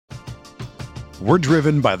We're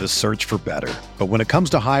driven by the search for better. But when it comes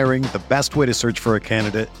to hiring, the best way to search for a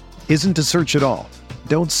candidate isn't to search at all.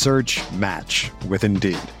 Don't search, match with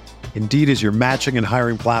Indeed. Indeed is your matching and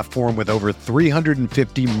hiring platform with over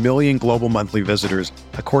 350 million global monthly visitors,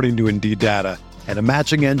 according to Indeed data, and a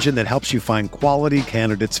matching engine that helps you find quality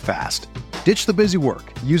candidates fast. Ditch the busy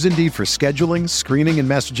work. Use Indeed for scheduling, screening, and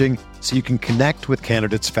messaging so you can connect with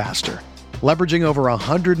candidates faster. Leveraging over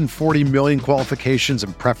 140 million qualifications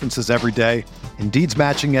and preferences every day, Indeed's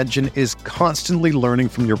matching engine is constantly learning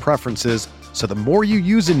from your preferences, so the more you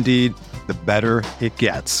use Indeed, the better it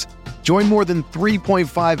gets. Join more than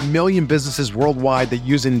 3.5 million businesses worldwide that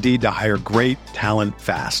use Indeed to hire great talent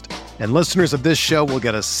fast. And listeners of this show will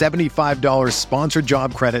get a $75 sponsored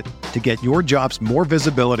job credit to get your jobs more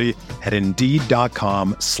visibility at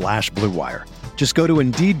Indeed.com/Blue Wire. Just go to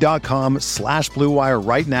Indeed.com/Blue Wire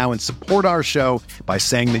right now and support our show by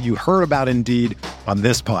saying that you heard about Indeed on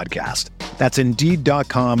this podcast. That's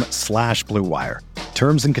Indeed.com/Blue Wire.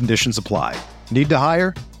 Terms and conditions apply. Need to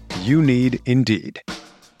hire? You need Indeed.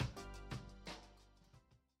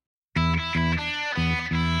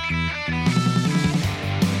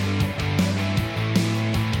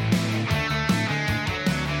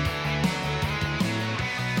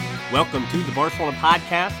 Welcome to the Barcelona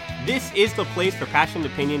Podcast. This is the place for passionate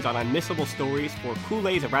opinions on unmissable stories for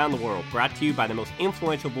Kool-Aids around the world. Brought to you by the most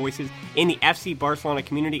influential voices in the FC Barcelona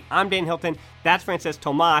community. I'm Dan Hilton. That's Frances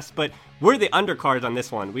Tomas, but we're the undercards on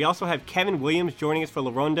this one. We also have Kevin Williams joining us for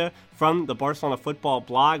La Ronda from the Barcelona Football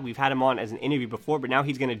blog. We've had him on as an interview before, but now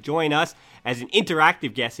he's going to join us as an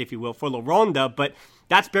interactive guest, if you will, for La Ronda. But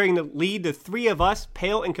that's bearing the lead. The three of us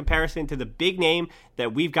pale in comparison to the big name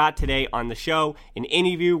that we've got today on the show, an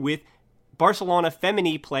interview with Barcelona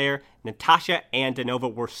Femeni player Natasa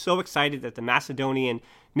Andonova. We're so excited that the Macedonian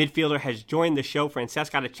midfielder has joined the show. Frances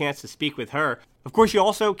got a chance to speak with her. Of course, you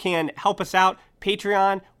also can help us out,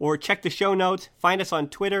 Patreon, or check the show notes. Find us on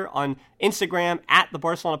Twitter, on Instagram, at the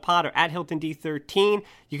Barcelona Pod, or at HiltonD13.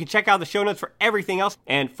 You can check out the show notes for everything else.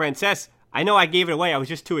 And Frances, I know I gave it away. I was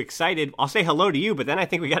just too excited. I'll say hello to you, but then I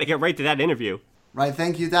think we got to get right to that interview. Right,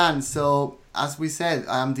 thank you, Dan. So, as we said,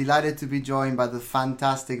 I'm delighted to be joined by the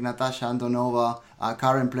fantastic Natasa Andonova,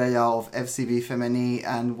 current player of FCB Femeni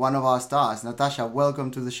and one of our stars. Natasa,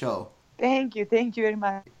 welcome to the show. Thank you very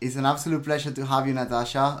much. It's an absolute pleasure to have you,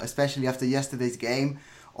 Natasa, especially after yesterday's game.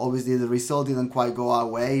 Obviously, the result didn't quite go our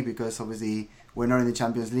way because obviously we're not in the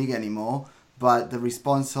Champions League anymore. But the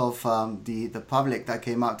response of the public that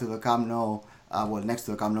came out to the Camp Nou, next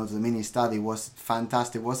to the Camp Nou, to the mini study, was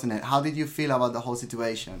fantastic, wasn't it? How did you feel about the whole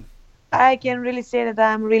situation? I can really say that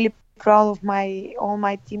I'm really proud of all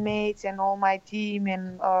my teammates and all my team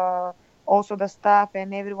and also the staff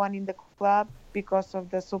and everyone in the club because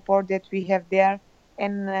of the support that we have there,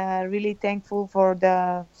 and really thankful for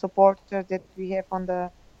the supporters that we have on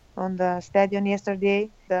the stadium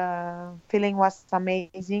yesterday. The feeling was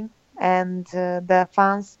amazing, and the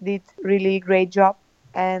fans did really great job,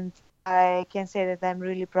 and I can say that I'm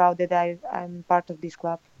really proud that I'm part of this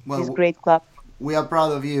club, this great club. We are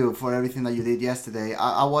proud of you for everything that you did yesterday.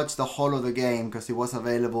 I watched the whole of the game because it was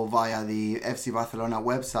available via the FC Barcelona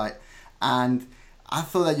website, and I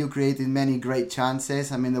thought that you created many great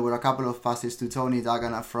chances. I mean, there were a couple of passes to Tony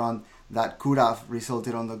Duggan up front that could have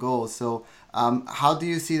resulted on the goal. So how do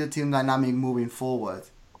you see the team dynamic moving forward?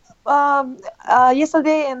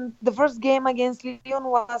 Yesterday and the first game against Lyon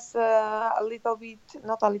was I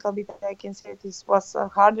can say this was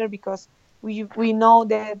harder because we know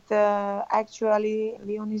that actually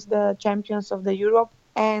Lyon is the champions of the Europe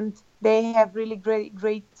and they have really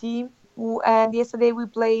great team. And yesterday we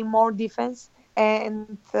play more defense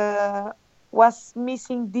and was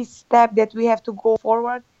missing this step that we have to go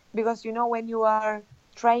forward, because when you are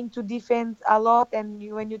trying to defend a lot and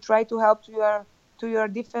when you try to help to your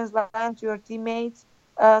defense line, to your teammates,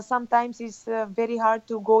 sometimes it's very hard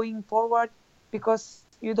to going forward because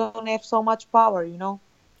you don't have so much power,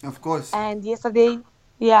 Of course. And yesterday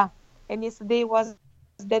was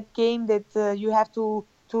that game that you have to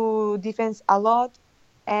defend a lot,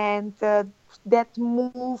 and that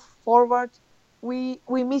move forward, we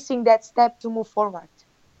missing that step to move forward.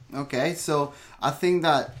 Okay, so I think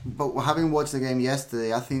that, but having watched the game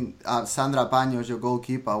yesterday, I think Sandra Paños, your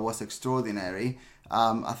goalkeeper, was extraordinary.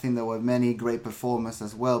 I think there were many great performances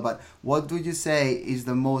as well. But what would you say is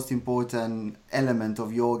the most important element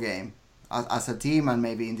of your game as a team and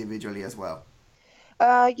maybe individually as well?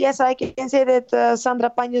 Yes, I can say that Sandra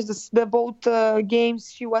Paños, the both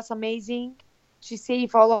games, she was amazing. She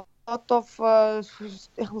saved a lot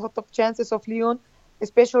of chances of Lyon,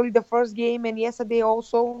 especially the first game, and yesterday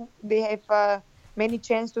also they have many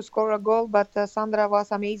chances to score a goal. But Sandra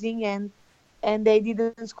was amazing, and and they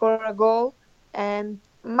didn't score a goal. And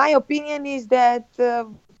my opinion is that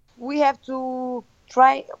we have to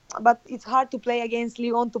try, but it's hard to play against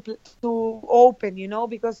Lyon to open,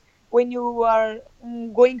 because when you are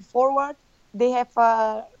going forward, they have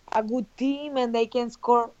a good team and they can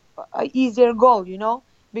score a easier goal,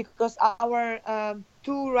 because our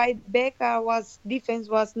two right back was defense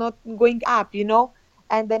was not going up,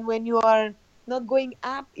 and then when you are not going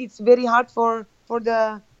up, it's very hard for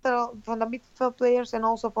the midfield players and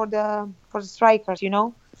also for the strikers,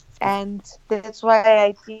 and that's why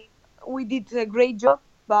I think we did a great job,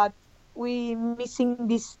 but we missing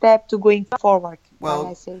this step to going forward. Like I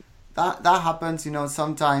Well, say. that happens,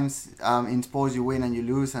 sometimes in sports you win and you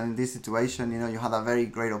lose, and in this situation, you had a very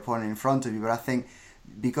great opponent in front of you. But I think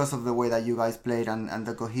because of the way that you guys played and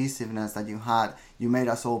the cohesiveness that you had, you made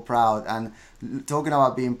us all proud. And talking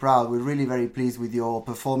about being proud, we're really very pleased with your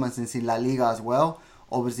performances in La Liga as well.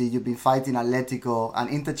 Obviously, you've been fighting Atletico and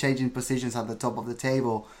interchanging positions at the top of the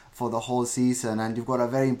table for the whole season, and you've got a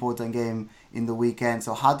very important game in the weekend.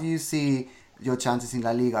 So how do you see your chances in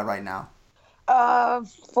La Liga right now?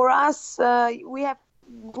 For us, we have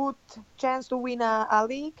good chance to win a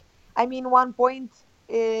league. I mean, 1 point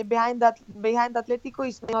behind Atletico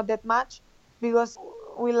is not that much because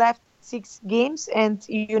we left 6 games, and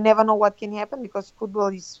you never know what can happen because football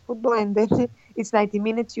is football, and then it's 90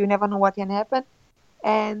 minutes. You never know what can happen,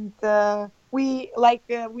 and we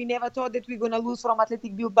never thought that we're gonna lose from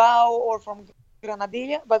Athletic Bilbao or from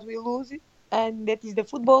Granadilla, but we lose it, and that is the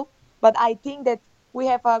football. But I think that we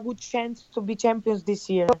have a good chance to be champions this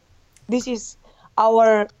year. This is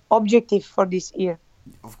our objective for this year.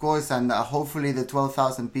 Of course, and hopefully the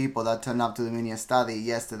 12,000 people that turned up to the mini study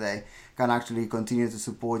yesterday can actually continue to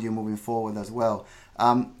support you moving forward as well.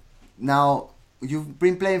 Now, you've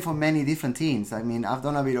been playing for many different teams. I mean, I've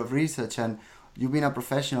done a bit of research, and you've been a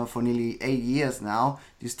professional for nearly 8 years now.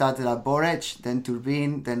 You started at Borech, then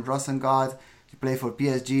Turbine, then Rosengard. You played for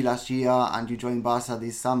PSG last year, and you joined Barca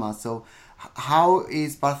this summer. So how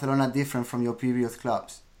is Barcelona different from your previous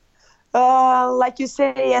clubs? Like you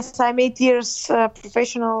say, yes, I'm 8 years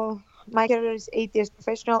professional. My career is 8 years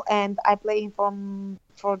professional, and I play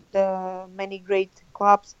for the many great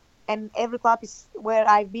clubs. And every club is where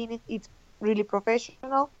I've been. It's really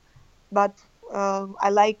professional, but I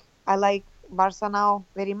like Barca now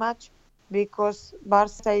very much because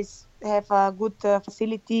Barca have a good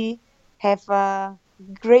facility, have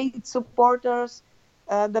great supporters.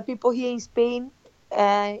 The people here in Spain,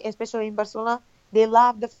 especially in Barcelona, they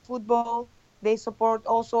love the football. They support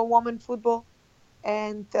also women football,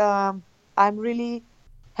 and I'm really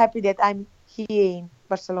happy that I'm here in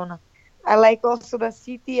Barcelona. I like also the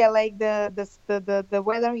city. I like the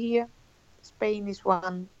weather here. Spain is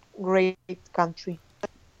one great country.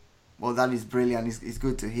 Well, that is brilliant. It's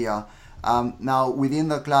good to hear. Now, within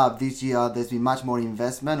the club this year, there's been much more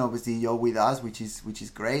investment. Obviously, you're with us, which is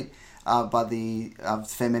great. But the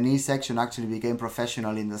Femeni section actually became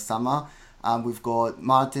professional in the summer. We've got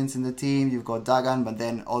Martins in the team, you've got Dagan, but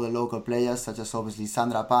then all the local players such as obviously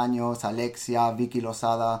Sandra Paños, Alexia, Vicky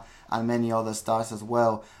Losada, and many other stars as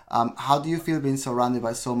well. How do you feel being surrounded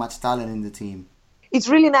by so much talent in the team? It's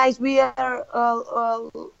really nice. We are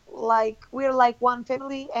we're like one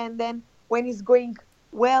family, and then when it's going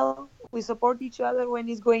well, we support each other. When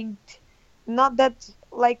it's going not that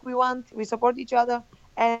like we want, we support each other,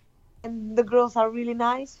 and the girls are really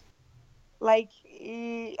nice, like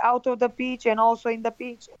out of the pitch and also in the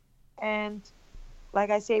pitch, and like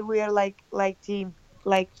I say, we are like team,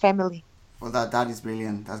 like family. Well, that is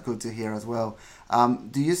brilliant. That's good to hear as well.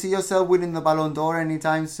 Do you see yourself winning the Ballon d'Or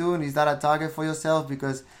anytime soon? Is that a target for yourself?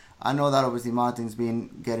 Because I know that obviously Martin's been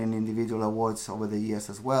getting individual awards over the years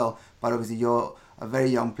as well, but obviously you're a very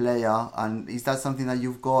young player, and is that something that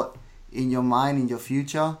you've got in your mind, in your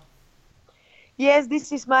future? Yes,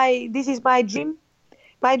 this is my dream.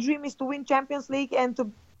 My dream is to win Champions League and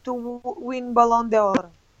to win Ballon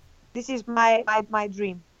d'Or. This is my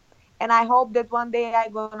dream, and I hope that one day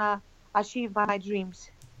I'm gonna achieve my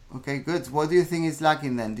dreams. Okay, good. What do you think is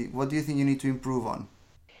lacking then? What do you think you need to improve on?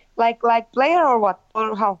 Like player or what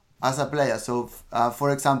or how? As a player, so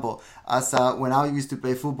for example, when I used to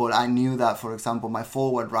play football, I knew that, for example, my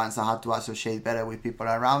forward runs I had to associate better with people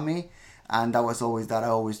around me, and that was always that I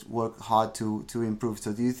always work hard to improve.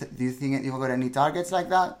 So do you think you've got any targets like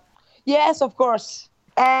that? Yes, of course.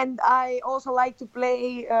 And I also like to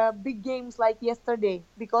play big games like yesterday,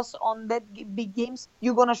 because on that big games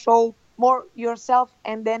you're gonna show more yourself,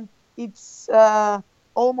 and then it's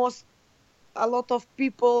almost a lot of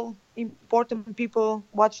people, important people,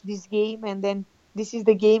 watch this game, and then this is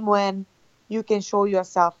the game when you can show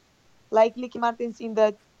yourself. Like Licky Martins in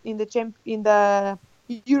the in the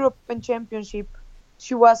European Championship.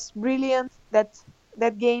 She was brilliant that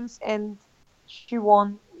games, and she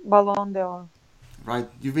won Ballon d'Or. Right,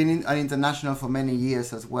 you've been an international for many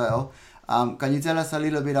years as well. Can you tell us a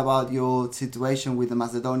little bit about your situation with the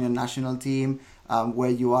Macedonian national team, where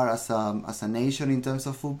you are as a nation in terms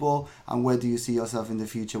of football, and where do you see yourself in the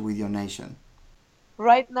future with your nation?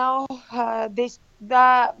 Right now, our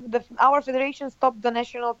federation stopped the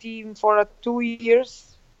national team for 2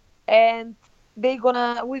 years, and we're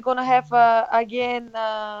gonna have again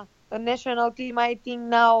a national team. I think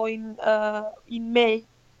now in May,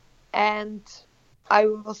 and I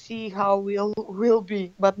will see how will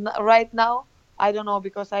be. But right now, I don't know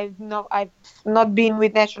because I've not been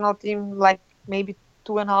with national team like maybe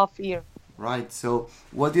 2.5 years. Right, so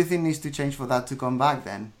what do you think needs to change for that to come back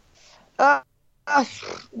then? Uh, uh,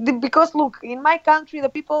 because look, in my country, the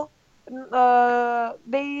people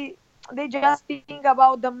they just think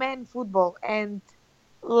about the men football, and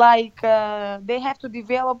like they have to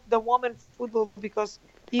develop the women football, because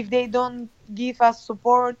if they don't give us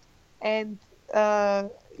support, and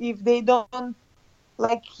if they don't,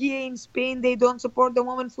 like here in Spain, they don't support the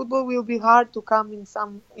women football, will be hard to come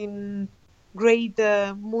in great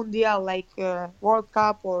mundial, like World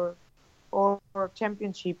Cup or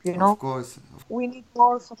championship, Of course. we need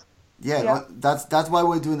more Yeah, yeah. well, that's why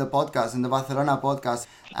we're doing the podcast, and the Barcelona podcast,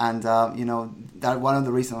 and that one of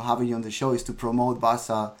the reasons of having you on the show is to promote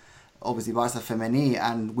Barca, obviously Barca Femeni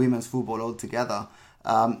and women's football altogether.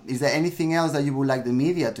 Is there anything else that you would like the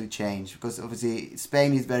media to change? Because obviously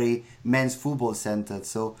Spain is very men's football centered.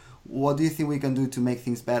 So what do you think we can do to make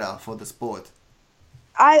things better for the sport?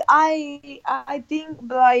 I think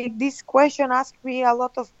like this question asked me a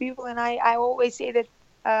lot of people, and I always say that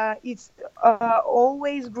it's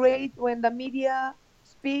always great when the media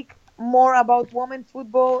speak more about women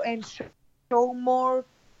football and show more,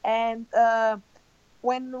 and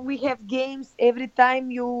when we have games, every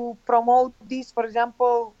time you promote this, for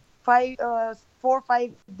example, 4 or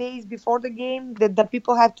 5 days before the game, that the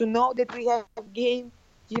people have to know that we have game,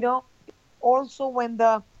 you know. Also, when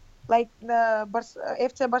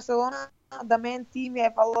FC Barcelona, the main team,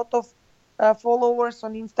 have a lot of followers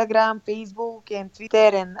on Instagram, Facebook, and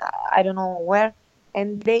Twitter, and I don't know where.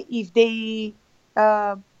 And if they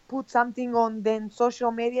put something on then social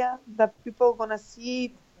media, the people gonna see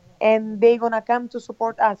it, and they gonna come to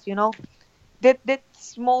support us. That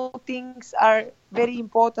small things are very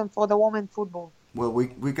important for the women football Well,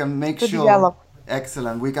 we can make to sure. develop.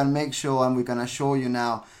 Excellent. We can make sure, and we can assure you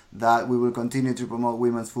now that we will continue to promote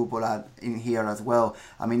women's football in here as well.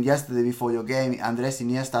 I mean, yesterday before your game, Andres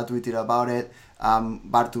Iniesta tweeted about it.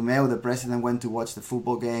 Bartomeu, the president, went to watch the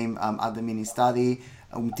football game at the mini study.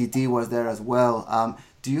 Umtiti was there as well.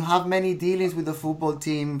 Do you have many dealings with the football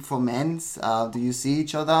team for men's? Do you see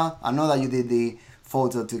each other? I know that you did the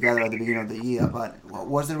photo together at the beginning of the year, but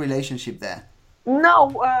what's the relationship there?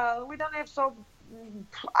 No, we don't have so.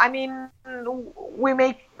 I mean, we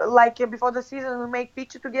make like before the season we make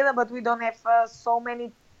picture together, but we don't have so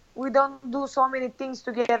many. We don't do so many things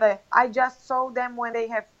together. I just saw them when they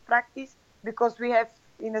have practice, because we have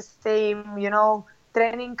in the same,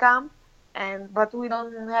 training camp, but we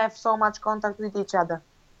don't have so much contact with each other.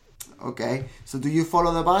 Okay, so do you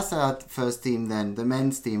follow the Barca first team then, the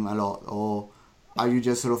men's team a lot, or are you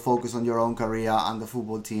just sort of focused on your own career and the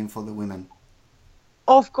football team for the women?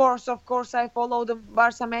 Of course, I follow the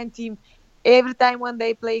Barca men team. Every time when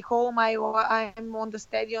they play home, I'm on the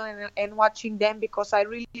stadium and watching them, because I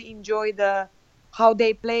really enjoy how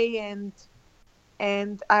they play,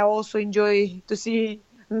 and I also enjoy to see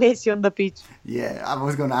Messi on the pitch. Yeah, I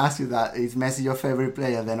was going to ask you that. Is Messi your favorite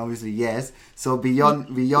player? Then obviously yes. So beyond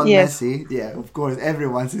Yes. Messi, yeah, of course,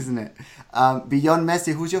 everyone's, isn't it? Beyond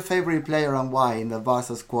Messi, who's your favorite player and why in the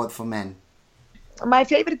Barca squad for men? My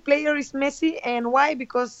favorite player is Messi, and why?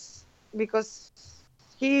 Because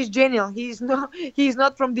he is genial. He's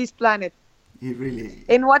not from this planet. He really.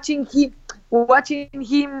 And watching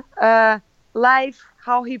him live,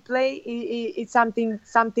 how he play, it's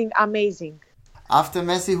something amazing. After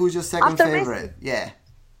Messi, who's your second After favorite? Messi? Yeah.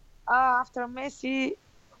 After Messi,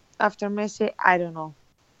 I don't know.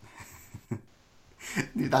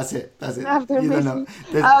 That's it. After You don't know.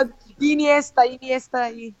 Messi,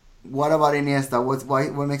 Iniesta. What about Iniesta?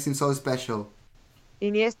 What makes him so special?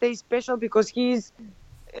 Iniesta is special because he's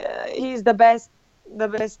the best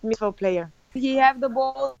midfield player. He have the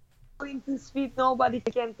ball in his feet, nobody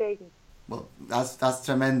can take it. Well, that's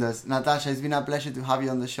tremendous. Natasha, it's been a pleasure to have you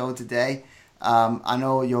on the show today. I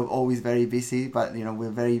know you're always very busy, but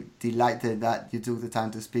we're very delighted that you took the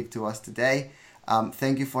time to speak to us today.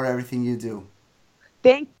 Thank you for everything you do.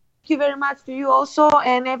 Thank you very much to you also.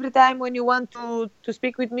 And every time when you want to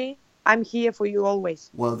speak with me, I'm here for you always.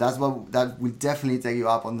 Well, that will definitely take you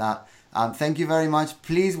up on that. Thank you very much.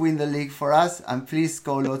 Please win the league for us, and please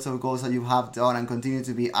score lots of goals that you have done, and continue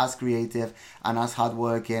to be as creative and as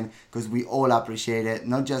hardworking, because we all appreciate it.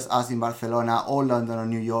 Not just us in Barcelona, or London or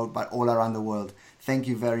New York, but all around the world. Thank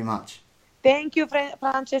you very much. Thank you,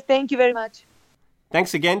 Frances. Thank you very much.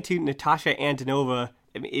 Thanks again to Natasa Andonova.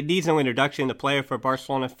 It needs no introduction, the player for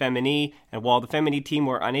Barcelona Femeni, and while the Femeni team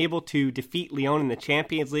were unable to defeat Lyon in the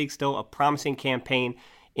Champions League, still a promising campaign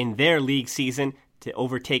in their league season to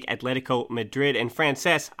overtake Atletico Madrid. And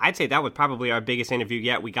Frances, I'd say that was probably our biggest interview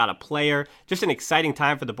yet. We got a player, just an exciting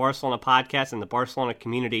time for the Barcelona podcast and the Barcelona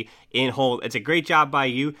community in whole. It's a great job by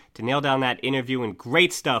you to nail down that interview, and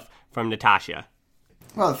great stuff from Natasa.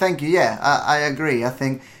 Well, thank you. Yeah, I agree. I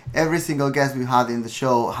think every single guest we've had in the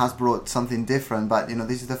show has brought something different, but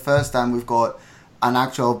this is the first time we've got an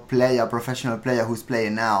actual player, professional player who's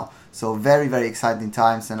playing now. So very, very exciting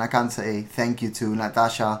times, and I can't say thank you to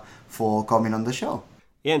Natasa for coming on the show.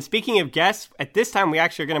 Yeah, and speaking of guests, at this time we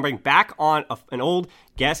actually are going to bring back on an old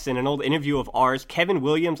guest and an old interview of ours, Kevin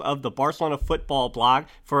Williams of the Barcelona Football Blog,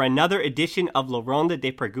 for another edition of La Ronda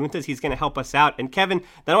de Preguntas. He's going to help us out. And Kevin,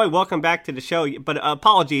 not only welcome back to the show, but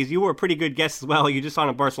apologies, you were a pretty good guest as well. You just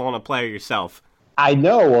aren't a Barcelona player yourself. I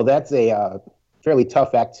know. Well, that's a fairly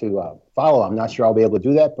tough act to follow. I'm not sure I'll be able to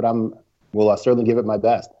do that, but we'll certainly give it my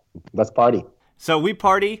best. Let's party. So we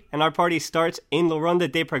party, and our party starts in La Ronda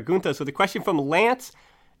de Preguntas with a question from Lance,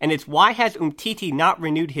 and it's, why has Umtiti not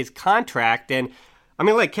renewed his contract? And I'm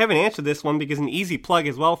going to let Kevin answer this one, because an easy plug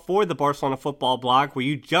as well for the Barcelona Football Blog, where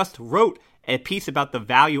you just wrote a piece about the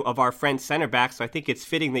value of our French center back, so I think it's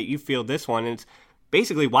fitting that you field this one. And it's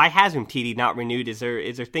basically, why has Umtiti not renewed? Is there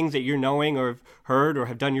things that you're knowing or have heard or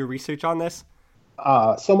have done your research on this?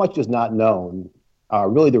 So much is not known.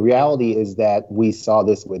 Really, the reality is that we saw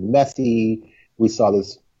this with Messi, we saw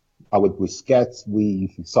this with Busquets,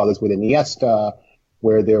 we saw this with Iniesta,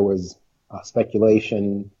 where there was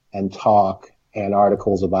speculation and talk and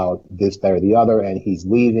articles about this, that, or the other, and he's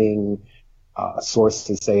leaving.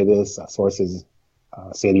 Sources say this, sources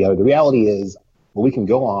say the other. The reality is, what we can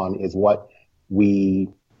go on is what we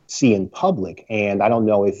see in public. And I don't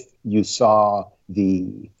know if you saw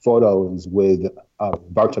the photos with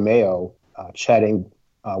Bartomeu chatting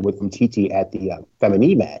with Umtiti at the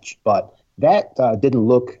Femeni match, but that didn't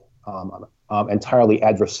look entirely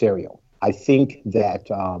adversarial. I think that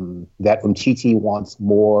that Umtiti wants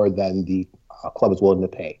more than the club is willing to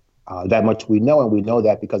pay. That much we know, and we know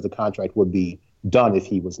that because the contract would be done if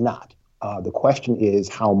he was not. The question is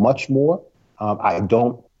how much more. I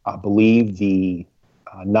don't believe the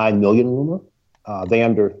 9 million rumor. They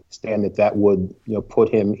understand that would put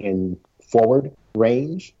him in forward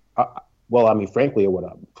range. Well, I mean, frankly, it would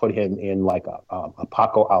put him in like a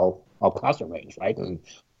Paco Alcácer range, right? And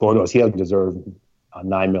Lord knows he doesn't deserve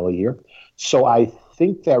 9 million a year. So I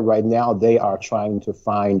think that right now they are trying to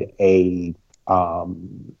find a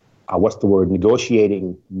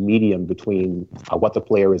negotiating medium between what the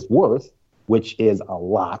player is worth, which is a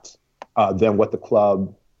lot, than what the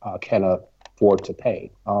club can afford to pay.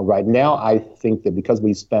 Right now, I think that because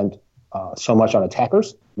we spent so much on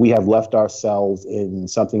attackers, we have left ourselves in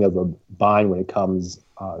something of a bind when it comes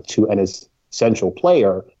to an essential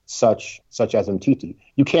player such as Umtiti.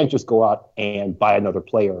 You can't just go out and buy another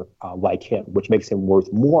player like him, which makes him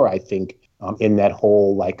worth more, I think, in that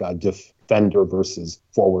whole defender versus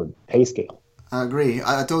forward pay scale. I agree.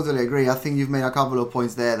 I totally agree. I think you've made a couple of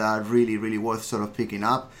points there that are really, really worth sort of picking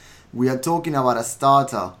up. We are talking about a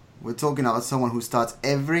starter. We're talking about someone who starts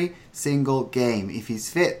every single game if he's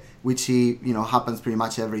fit, which he, happens pretty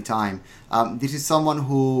much every time. This is someone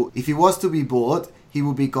who, if he was to be bought, he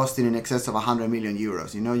would be costing in excess of 100 million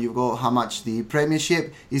euros. You've got how much the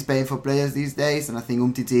Premiership is paying for players these days, and I think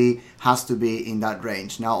Umtiti has to be in that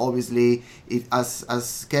range. Now, obviously,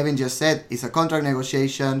 as Kevin just said, it's a contract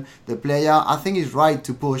negotiation. The player, I think, is right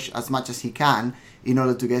to push as much as he can in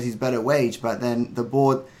order to get his better wage, but then the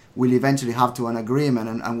board will eventually have to an agreement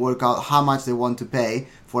and work out how much they want to pay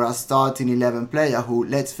for a starting 11 player who,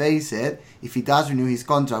 let's face it, if he does renew his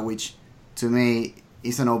contract, which to me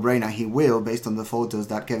is a no-brainer, he will, based on the photos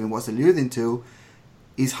that Kevin was alluding to,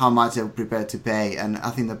 is how much they're prepared to pay. And I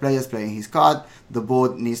think the player's playing his card. The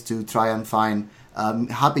board needs to try and find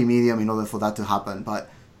a happy medium in order for that to happen. But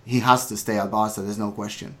he has to stay at Barca, there's no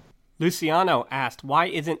question. Luciano asked, why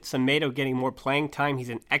isn't Semedo getting more playing time? He's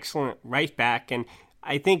an excellent right back, and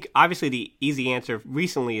I think obviously the easy answer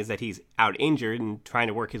recently is that he's out injured and trying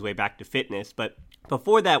to work his way back to fitness. But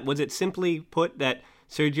before that, was it simply put that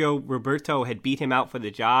Sergio Roberto had beat him out for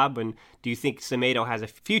the job? And do you think Semedo has a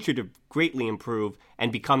future to greatly improve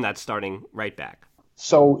and become that starting right back?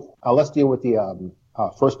 So let's deal with the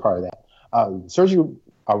first part of that. Sergio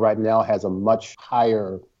right now has a much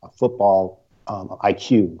higher football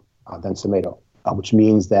IQ than Semedo, which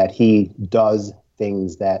means that he does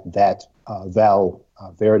things that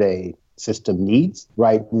Valverde system needs.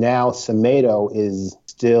 Right now, Semedo is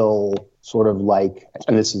still sort of like,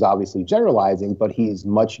 and this is obviously generalizing, but he is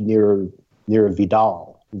much nearer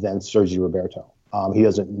Vidal than Sergio Roberto. He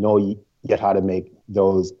doesn't know yet how to make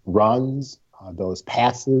those runs, those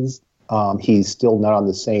passes. He's still not on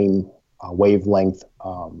the same wavelength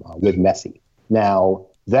with Messi. Now,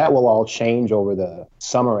 that will all change over the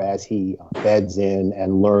summer as he beds in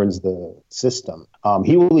and learns the system.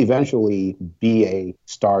 He will eventually be a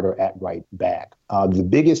starter at right back. The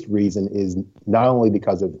biggest reason is not only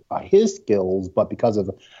because of his skills, but because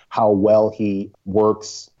of how well he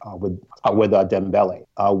works with Dembele.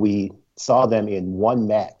 We saw them in one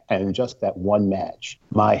match, and in just that one match,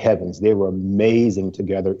 my heavens, they were amazing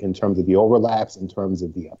together in terms of the overlaps, in terms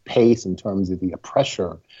of the pace, in terms of the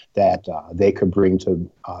pressure that they could bring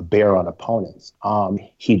to bear on opponents.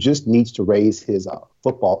 He just needs to raise his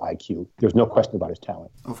football IQ. There's no question about his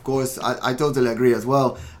talent. Of course, I totally agree as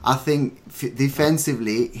well. I think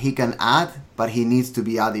defensively he can add, but he needs to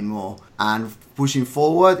be adding more. And pushing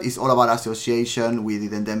forward is all about association with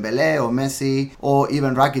either Dembele or Messi or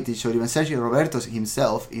even Rakitic or even Sergio Roberto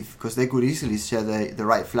himself, because they could easily share the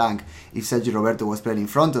right flank if Sergio Roberto was playing in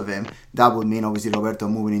front of him. That would mean obviously Roberto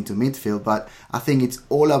moving into midfield. But I think it's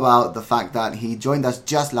all about the fact that he joined us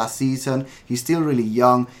just last season. He's still really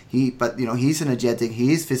young. But he's energetic.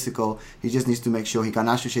 He is physical. He just needs to make sure he can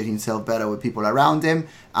associate himself better with people around him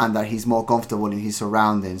and that he's more comfortable in his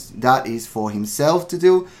surroundings. That is for himself to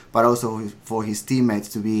do, but also for his teammates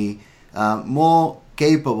to be more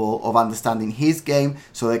capable of understanding his game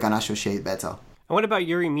so they can associate better. And what about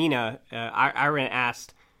Yuri Mina? Aaron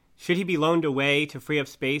asked, should he be loaned away to free up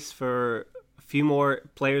space for a few more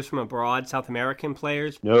players from abroad, South American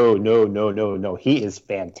players? No. He is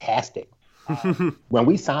fantastic. When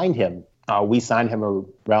we signed him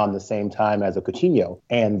around the same time as a Coutinho,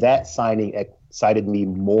 and that signing excited me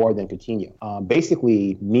more than Coutinho.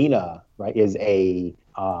 Basically, Mina, right, is a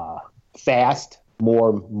fast,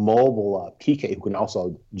 more mobile PK who can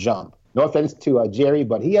also jump. No offense to Jerry,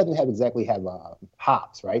 but he doesn't exactly have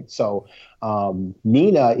hops, right? So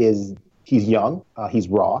Mina he's young, he's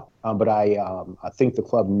raw, but I think the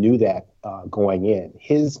club knew that going in.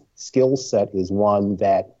 His skill set is one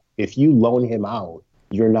that if you loan him out,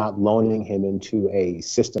 you're not loaning him into a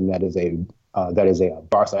system that is a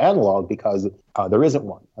Barca analog, because there isn't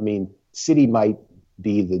one. I mean, City might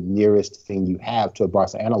be the nearest thing you have to a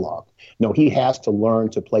Barca analog. No, he has to learn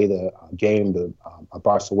to play the game the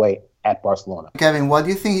Barca way at Barcelona. Kevin, what do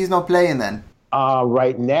you think he's not playing then?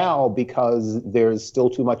 Right now, because there's still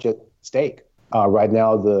too much at stake. Right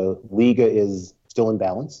now, the Liga is still in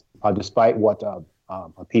balance, despite what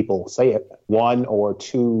people say. One or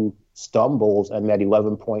two stumbles and that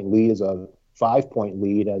 11-point lead is a 5-point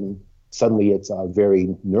lead, and suddenly it's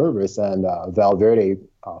very nervous, and Valverde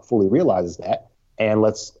fully realizes that. And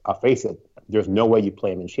let's face it, there's no way you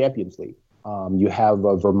play him in Champions League. You have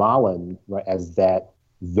Vermaelen, right, as that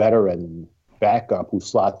veteran backup who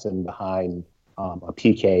slots in behind a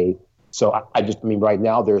PK. So right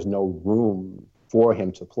now there's no room for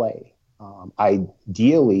him to play.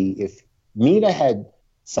 Ideally, if Mina had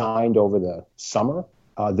signed over the summer,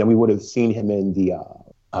 then we would have seen him in the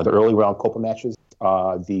early round Copa matches,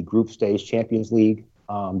 the group stage Champions League.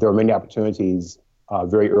 There are many opportunities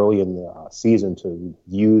very early in the season to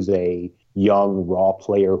use a young, raw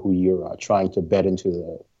player who you're trying to bet into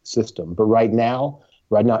the system. But right now,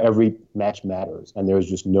 every match matters, and there's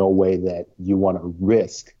just no way that you want to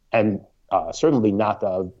risk, and certainly not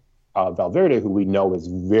Valverde, who we know is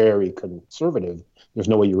very conservative. There's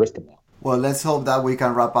no way you risk him now. Well, let's hope that we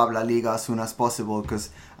can wrap up La Liga as soon as possible,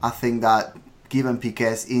 because I think that given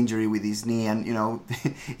Piqué's injury with his knee, and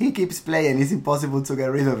he keeps playing, it's impossible to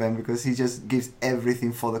get rid of him because he just gives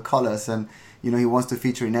everything for the colours, and he wants to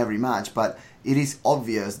feature in every match. But it is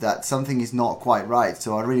obvious that something is not quite right.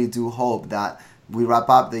 So I really do hope that we wrap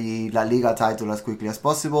up the La Liga title as quickly as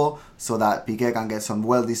possible so that Piqué can get some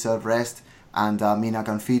well-deserved rest and Mina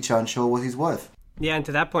can feature and show what he's worth. Yeah, and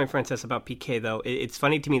to that point, Frances, about Piqué, though, it's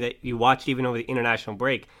funny to me that you watched even over the international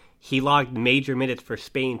break, he logged major minutes for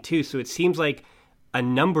Spain, too. So it seems like a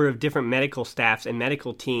number of different medical staffs and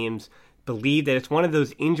medical teams believe that it's one of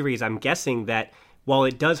those injuries, I'm guessing, that while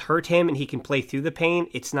it does hurt him and he can play through the pain,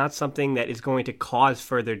 it's not something that is going to cause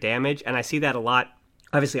further damage. And I see that a lot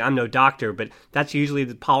Obviously, I'm no doctor, but that's usually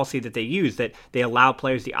the policy that they use, that they allow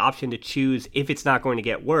players the option to choose if it's not going to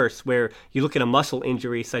get worse, where you look at a muscle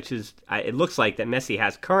injury such as it looks like that Messi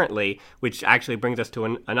has currently, which actually brings us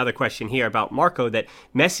to another question here about Marco, that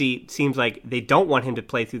Messi seems like they don't want him to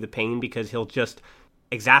play through the pain because he'll just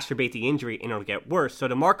exacerbate the injury and it'll get worse. So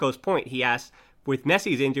to Marco's point, he asked, with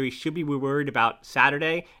Messi's injury, should we be worried about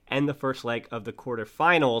Saturday and the first leg of the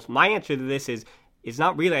quarterfinals? My answer to this is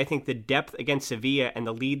not really. I think the depth against Sevilla and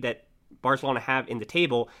the lead that Barcelona have in the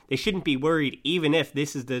table, they shouldn't be worried even if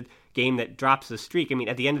this is the game that drops the streak. I mean,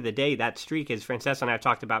 at the end of the day, that streak, as Francesco and I have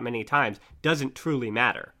talked about many times, doesn't truly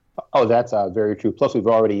matter. Oh, that's very true. Plus, we've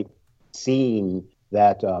already seen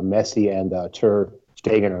that Messi and Ter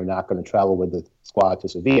Stegen are not going to travel with the squad to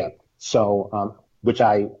Sevilla. So, which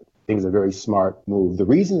I think is a very smart move. The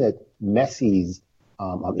reason that Messi's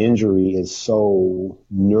injury is so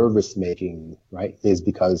nervous-making, right, is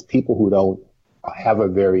because people who don't have a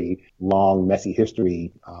very long Messi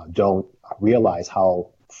history don't realize how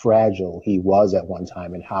fragile he was at one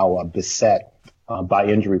time and how beset by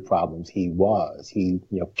injury problems he was. He,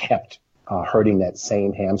 kept hurting that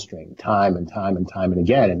same hamstring time and time and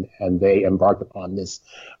again, and they embarked upon this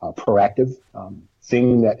proactive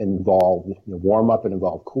thing that involved warm-up, it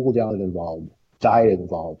involved cool-down, it involved diet, it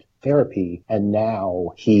involved therapy, and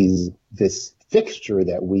now he's this fixture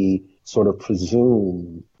that we sort of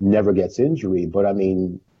presume never gets injury. But I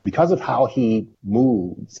mean, because of how he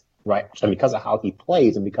moves, right, and because of how he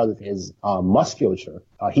plays, and because of his musculature,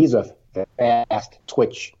 he's a fast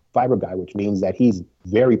twitch fiber guy, which means that he's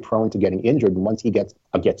very prone to getting injured. And once he gets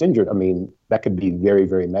injured, I mean, that could be very,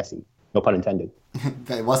 very messy. No pun intended.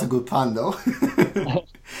 It was a good pun, though.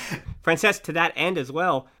 Francesc, to that end as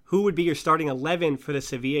well, who would be your starting 11 for the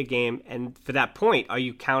Sevilla game? And for that point, are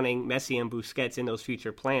you counting Messi and Busquets in those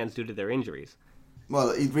future plans due to their injuries? Well,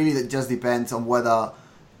 it really just depends on whether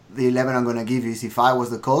the 11 I'm going to give you is if I was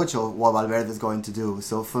the coach or what Valverde is going to do.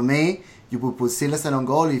 So for me, you would put Silesen on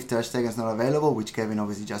goal if Ter Stegen is not available, which Kevin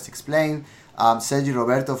obviously just explained. Sergi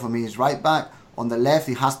Roberto for me is right back. On the left,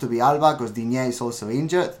 it has to be Alba because Digne is also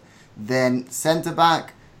injured. Then centre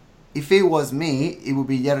back, if it was me, it would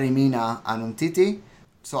be Yerry Mina and Umtiti.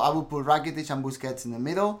 So I would put Rakitic and Busquets in the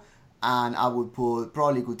middle, and I would put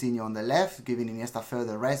probably Coutinho on the left, giving Iniesta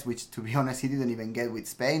further rest, which to be honest he didn't even get with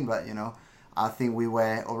Spain, but I think we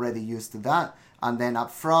were already used to that. And then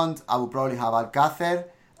up front, I would probably have Alcácer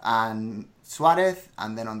and Suarez,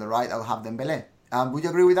 and then on the right, I would have Dembélé. Would you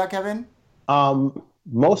agree with that, Kevin?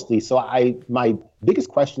 Mostly. So my biggest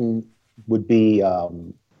question would be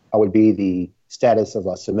the status of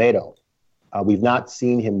Semedo. We've not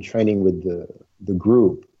seen him training with the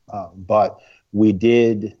group, but we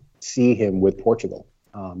did see him with Portugal,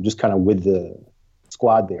 just kind of with the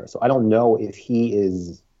squad there. So I don't know if he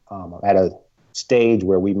is at a stage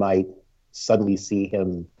where we might suddenly see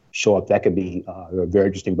him show up. That could be very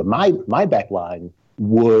interesting. But my back line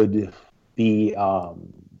would be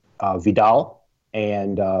Vidal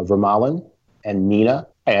and Vermaelen and Mina,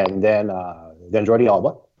 and then Jordi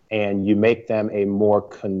Alba, and you make them a more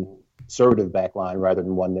conservative back line rather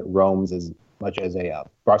than one that roams as much as a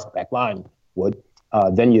Barca back line would.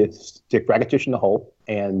 Then you stick Rakitic in the hole,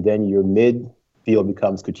 and then your midfield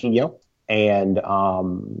becomes Coutinho and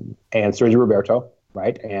Sergio Roberto,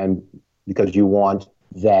 right? And because you want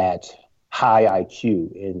that high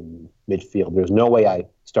IQ in midfield, there's no way I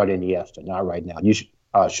start Iniesta, not right now. You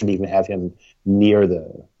shouldn't even have him near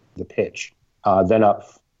the pitch. Then up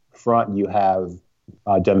front you have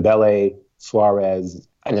Dembele, Suarez,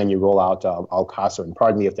 and then you roll out Alcácer. And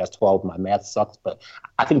pardon me if that's 12. My math sucks, but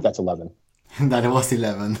I think that's 11. That was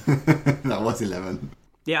 11. That was 11.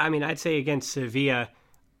 Yeah, I mean, I'd say against Sevilla,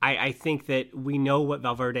 I think that we know what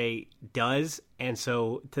Valverde does. And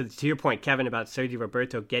so to your point, Kevin, about Sergio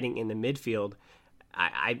Roberto getting in the midfield,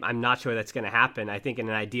 I'm not sure that's going to happen. I think in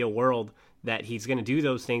an ideal world that he's going to do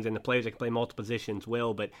those things and the players that can play multiple positions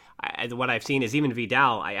will. But what I've seen is even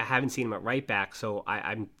Vidal, I haven't seen him at right back. So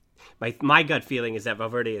my gut feeling is that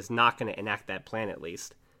Valverde is not going to enact that plan at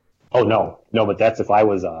least. Oh, no, but that's if I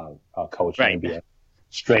was a coach. Right. It'd be a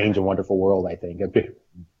strange and wonderful world, I think.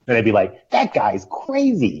 Then I'd be like, that guy's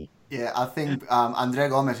crazy. Yeah, I think Andre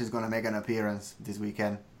Gomes is going to make an appearance this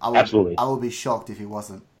weekend. Absolutely. I would be shocked if he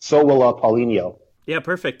wasn't. So will Paulinho. Yeah,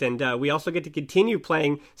 perfect. And we also get to continue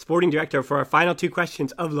playing Sporting Director for our final two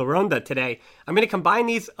questions of La Ronda today. I'm going to combine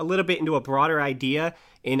these a little bit into a broader idea.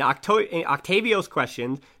 In Octavio's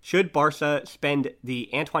question, should Barca spend the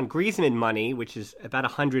Antoine Griezmann money, which is about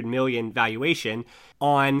 100 million valuation,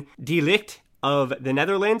 on De Ligt of the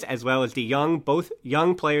Netherlands, as well as De Jong, both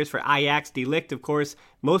young players for Ajax. De Ligt, of course,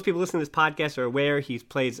 most people listening to this podcast are aware he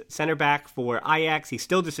plays center back for Ajax. He's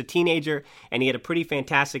still just a teenager, and he had a pretty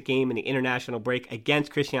fantastic game in the international break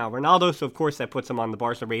against Cristiano Ronaldo, so of course that puts him on the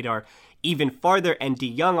Barca radar even farther. And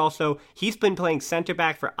De Jong also, he's been playing center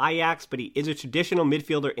back for Ajax, but he is a traditional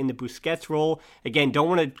midfielder in the Busquets role. Again, don't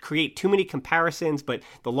want to create too many comparisons, but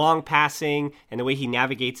the long passing and the way he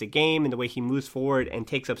navigates a game and the way he moves forward and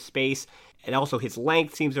takes up space, and also his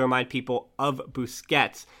length seems to remind people of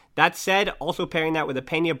Busquets. That said, also pairing that with the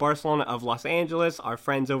Peña Barcelona of Los Angeles, our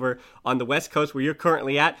friends over on the West Coast where you're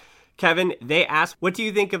currently at, Kevin, they asked, what do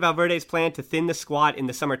you think of Valverde's plan to thin the squad in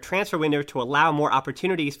the summer transfer window to allow more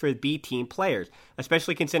opportunities for B-team players,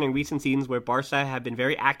 especially considering recent seasons where Barca have been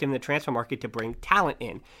very active in the transfer market to bring talent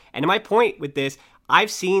in? And my point with this, I've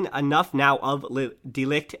seen enough now of De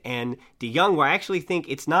Ligt and De Jong where I actually think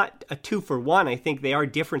it's not a 2-for-1. I think they are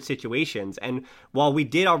different situations. And while we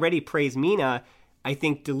did already praise Mina, I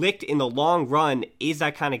think De Ligt in the long run is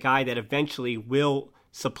that kind of guy that eventually will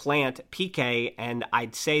supplant Piqué, and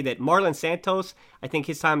I'd say that Marlon Santos, I think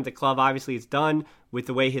his time at the club obviously is done with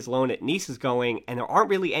the way his loan at Nice is going, and there aren't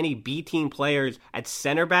really any B-team players at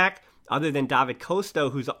center back other than David Costa,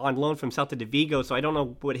 who's on loan from Celta de Vigo, so I don't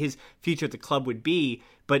know what his future at the club would be,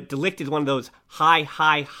 but De Ligt is one of those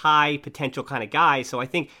high potential kind of guys, so I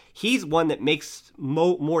think he's one that makes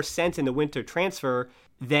more sense in the winter transfer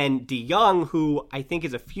than De Jong, who I think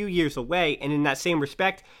is a few years away. And in that same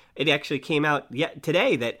respect, it actually came out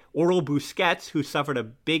today that Oriol Busquets, who suffered a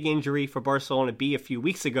big injury for Barcelona B a few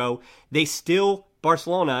weeks ago,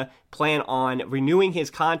 Barcelona plan on renewing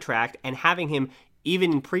his contract and having him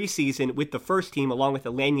even in preseason with the first team along with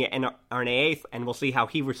Alenya and Arnaez, and we'll see how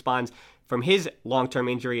he responds from his long-term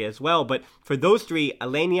injury as well. But for those three,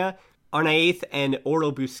 Alenya, Arnaez, and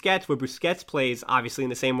Oriol Busquets, where Busquets plays obviously in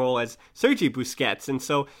the same role as Sergi Busquets. And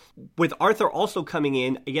so with Arthur also coming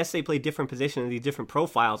in, I guess they play different positions and these different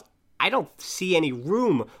profiles. I don't see any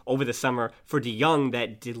room over the summer for De Jong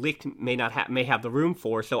that De Ligt may have the room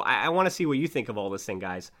for. So I want to see what you think of all this thing,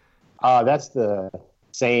 guys. That's the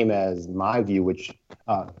same as my view, which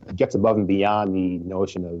gets above and beyond the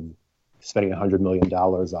notion of spending $100 million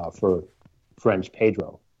for French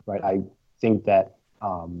Pedro, right? I think that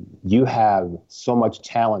you have so much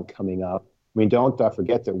talent coming up. I mean, don't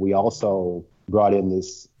forget that we also brought in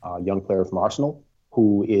this young player from Arsenal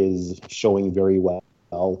who is showing very well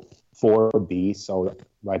for B. So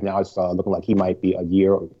right now it's looking like he might be a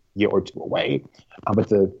year or two away. But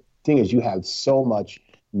the thing is, you have so much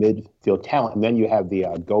midfield talent, and then you have the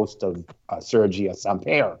ghost of Sergi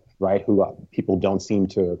Samper, right, who people don't seem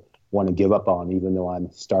to want to give up on, even though I'm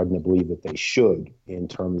starting to believe that they should, in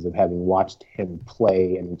terms of having watched him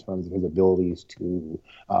play and in terms of his abilities to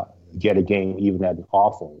get a game even at an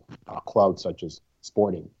awful club such as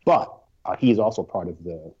Sporting. But he's also part of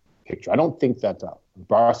the picture. I don't think that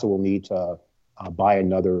Barca will need to buy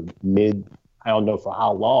another mid, I don't know for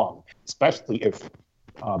how long, especially if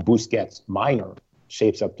Busquets Minor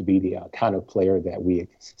shapes up to be the kind of player that we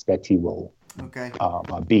expect he will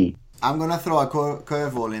be. I'm gonna throw a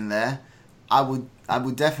curveball in there. I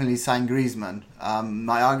would definitely sign Griezmann.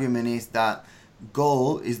 My argument is that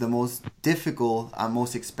goal is the most difficult and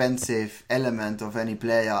most expensive element of any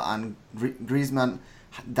player, and Griezmann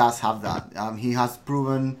does have that. He has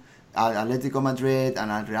proven at Atletico Madrid and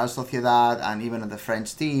at Real Sociedad and even at the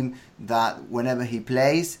French team that whenever he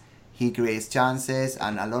plays, he creates chances,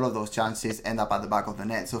 and a lot of those chances end up at the back of the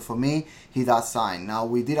net. So for me, he does sign. Now,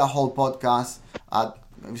 we did a whole podcast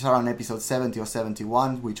it was around episode 70 or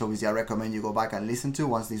 71, which obviously I recommend you go back and listen to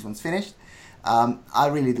once this one's finished. I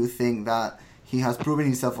really do think that he has proven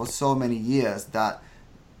himself for so many years that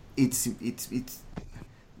it's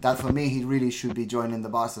that for me he really should be joining the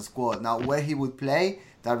Barca squad. Now, where he would play,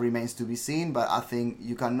 that remains to be seen, but I think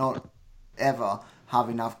you cannot ever have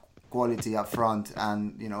enough quality up front,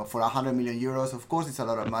 and for 100 million euros, of course it's a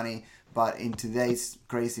lot of money, but in today's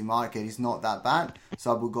crazy market it's not that bad,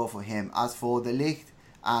 so I would go for him. As for De Ligt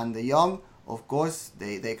and De Jong, of course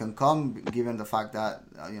they can come given the fact that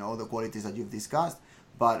all the qualities that you've discussed,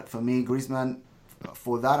 but for me Griezmann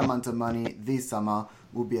for that amount of money this summer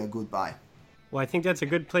would be a good buy. Well, I think that's a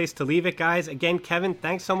good place to leave it, guys. Again, Kevin,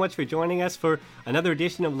 thanks so much for joining us for another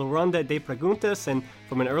edition of La Ronda de Preguntas, and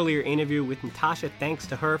from an earlier interview with Natasha, thanks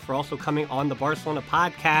to her for also coming on the Barcelona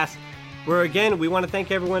podcast, where, again, we want to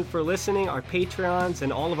thank everyone for listening, our Patreons,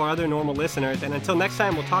 and all of our other normal listeners. And until next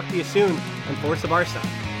time, we'll talk to you soon on Forza Barca.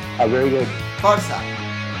 Very good. Barca.